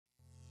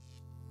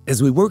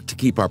As we work to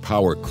keep our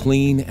power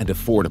clean and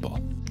affordable,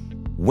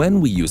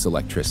 when we use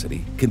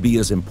electricity can be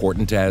as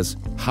important as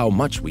how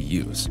much we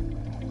use.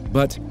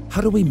 But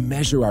how do we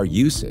measure our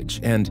usage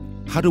and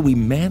how do we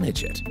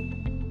manage it?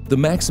 The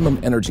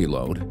maximum energy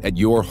load at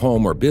your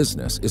home or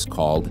business is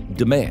called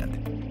demand,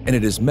 and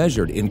it is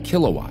measured in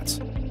kilowatts.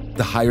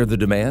 The higher the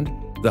demand,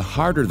 the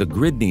harder the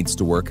grid needs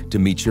to work to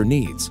meet your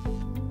needs.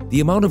 The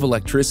amount of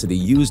electricity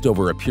used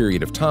over a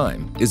period of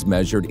time is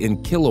measured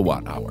in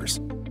kilowatt hours.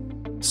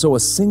 So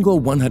a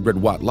single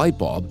 100-watt light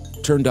bulb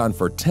turned on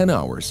for 10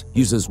 hours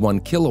uses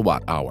 1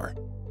 kilowatt hour,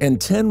 and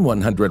 10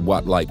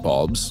 100-watt light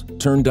bulbs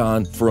turned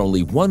on for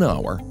only 1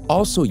 hour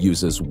also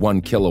uses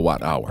 1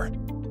 kilowatt hour.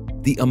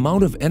 The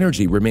amount of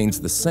energy remains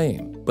the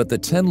same, but the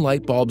 10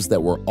 light bulbs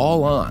that were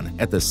all on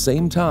at the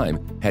same time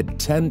had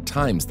 10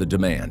 times the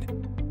demand.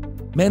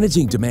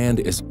 Managing demand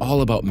is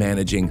all about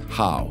managing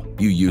how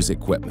you use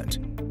equipment.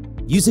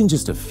 Using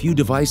just a few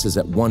devices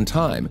at one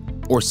time,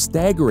 or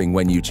staggering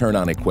when you turn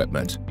on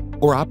equipment,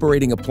 or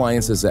operating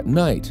appliances at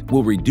night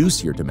will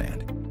reduce your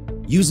demand.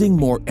 Using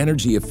more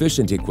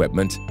energy-efficient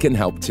equipment can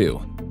help too.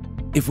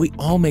 If we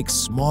all make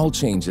small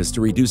changes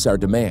to reduce our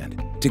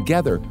demand,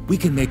 together we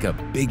can make a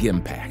big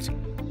impact.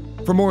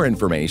 For more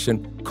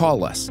information,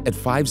 call us at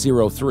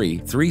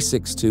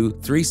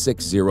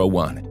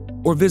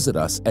 503-362-3601 or visit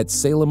us at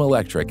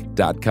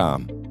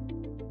salemelectric.com.